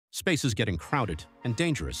space is getting crowded and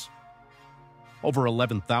dangerous. Over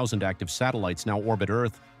 11,000 active satellites now orbit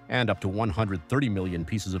Earth, and up to 130 million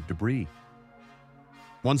pieces of debris.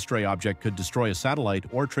 One stray object could destroy a satellite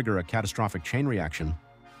or trigger a catastrophic chain reaction.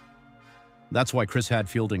 That's why Chris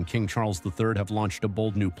Hadfield and King Charles III have launched a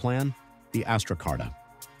bold new plan, the Astra Carta.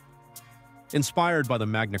 Inspired by the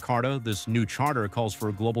Magna Carta, this new charter calls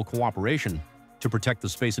for global cooperation to protect the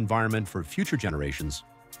space environment for future generations.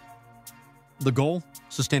 The goal?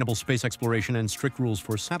 Sustainable space exploration and strict rules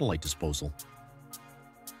for satellite disposal.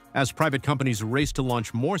 As private companies race to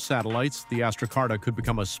launch more satellites, the Astra Carta could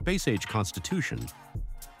become a space-age constitution.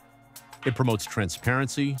 It promotes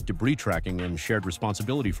transparency, debris tracking, and shared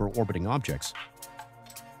responsibility for orbiting objects.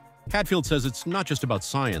 Hadfield says it's not just about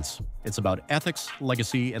science, it's about ethics,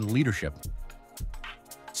 legacy, and leadership.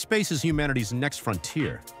 Space is humanity's next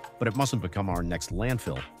frontier, but it mustn't become our next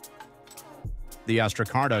landfill. The Astra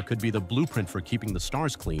Carta could be the blueprint for keeping the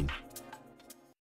stars clean